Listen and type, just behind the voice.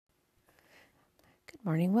Good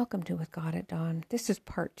morning. Welcome to With God at Dawn. This is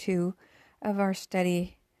part 2 of our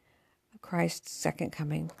study of Christ's second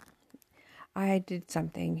coming. I did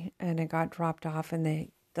something and it got dropped off, and the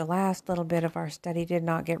last little bit of our study did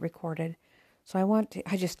not get recorded. So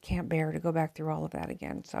I just can't bear to go back through all of that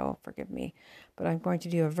again, so forgive me. But I'm going to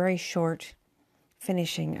do a very short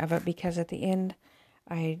finishing of it, because at the end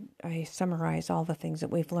I summarize all the things that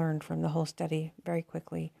we've learned from the whole study very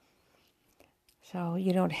quickly. So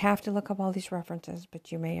you don't have to look up all these references,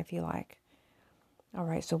 but you may if you like. All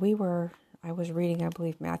right, so I was reading, I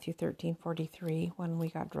believe, Matthew 13:43 when we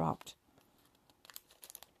got dropped.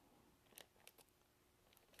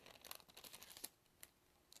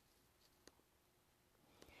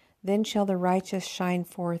 Then shall the righteous shine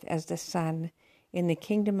forth as the sun in the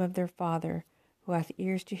kingdom of their Father. Who hath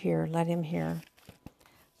ears to hear, let him hear.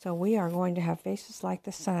 So we are going to have faces like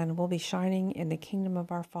the sun. We'll be shining in the kingdom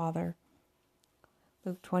of our Father.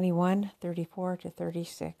 Luke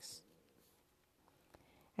 21:34-36.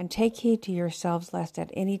 And take heed to yourselves, lest at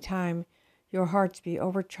any time your hearts be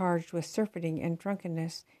overcharged with surfeiting and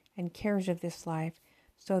drunkenness and cares of this life,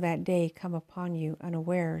 so that day come upon you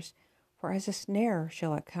unawares. For as a snare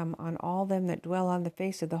shall it come on all them that dwell on the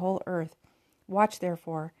face of the whole earth. Watch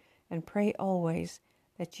therefore, and pray always,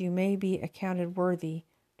 that you may be accounted worthy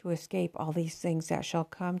to escape all these things that shall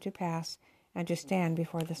come to pass, and to stand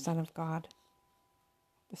before the Son of God.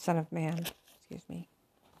 The Son of Man, excuse me.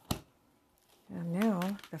 And now,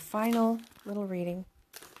 the final little reading.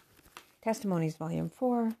 Testimonies, Volume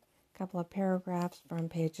 4, a couple of paragraphs from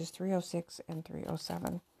pages 306 and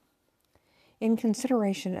 307. In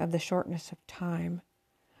consideration of the shortness of time,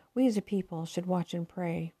 we as a people should watch and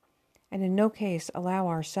pray, and in no case allow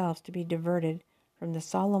ourselves to be diverted from the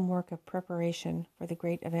solemn work of preparation for the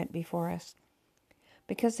great event before us.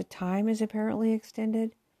 Because the time is apparently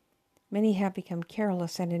extended, many have become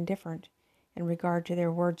careless and indifferent in regard to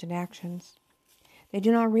their words and actions. They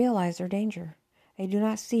do not realize their danger. They do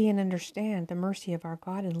not see and understand the mercy of our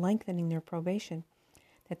God in lengthening their probation,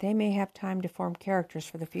 that they may have time to form characters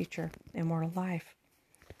for the future immortal life.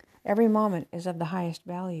 Every moment is of the highest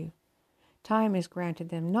value. Time is granted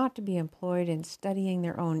them not to be employed in studying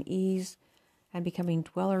their own ease and becoming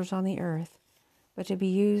dwellers on the earth, but to be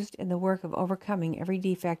used in the work of overcoming every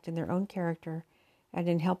defect in their own character and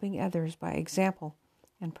in helping others by example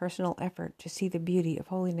and personal effort to see the beauty of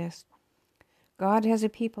holiness. God has a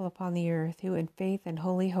people upon the earth who, in faith and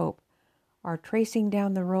holy hope, are tracing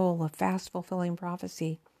down the roll of fast fulfilling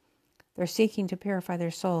prophecy. They're seeking to purify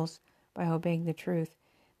their souls by obeying the truth,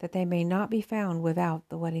 that they may not be found without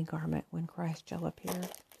the wedding garment when Christ shall appear.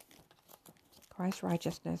 Christ's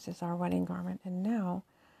righteousness is our wedding garment. And now,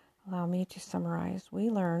 allow me to summarize. We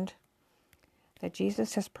learned that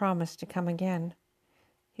Jesus has promised to come again.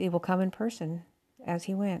 He will come in person as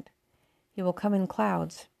he went. He will come in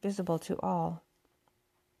clouds, visible to all.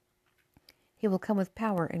 He will come with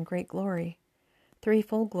power and great glory,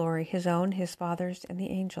 threefold glory, his own, his Father's, and the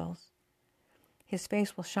angels. His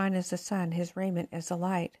face will shine as the sun, his raiment as the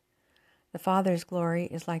light. The Father's glory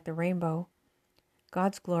is like the rainbow.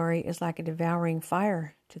 God's glory is like a devouring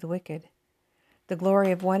fire to the wicked. The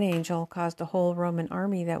glory of one angel caused the whole Roman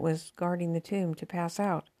army that was guarding the tomb to pass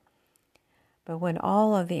out. But when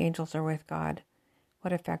all of the angels are with God,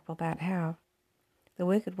 what effect will that have? The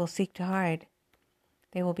wicked will seek to hide.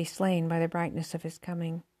 They will be slain by the brightness of his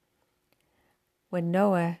coming. When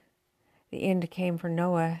the end came for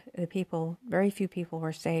Noah, very few people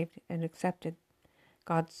were saved and accepted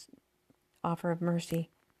God's offer of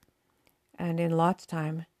mercy. And in Lot's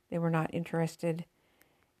time, they were not interested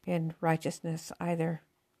in righteousness either.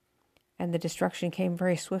 And the destruction came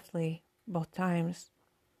very swiftly both times.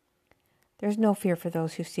 There's no fear for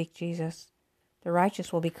those who seek Jesus. The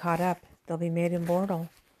righteous will be caught up. They'll be made immortal.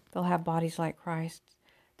 They'll have bodies like Christ's.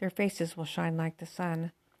 Their faces will shine like the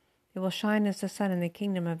sun. They will shine as the sun in the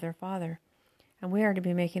kingdom of their Father. And we are to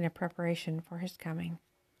be making a preparation for his coming.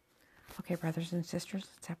 Okay, brothers and sisters,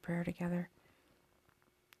 let's have prayer together.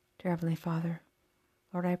 Dear Heavenly Father,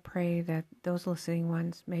 Lord, I pray that those listening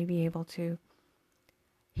ones may be able to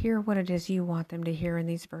hear what it is you want them to hear in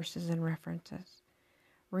these verses and references.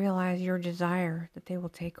 Realize your desire that they will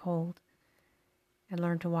take hold and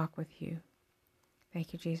learn to walk with you.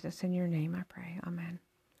 Thank you, Jesus. In your name I pray. Amen.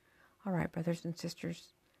 All right, brothers and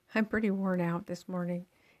sisters, I'm pretty worn out this morning,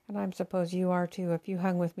 and I suppose you are too. If you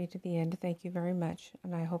hung with me to the end, thank you very much,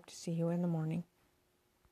 and I hope to see you in the morning.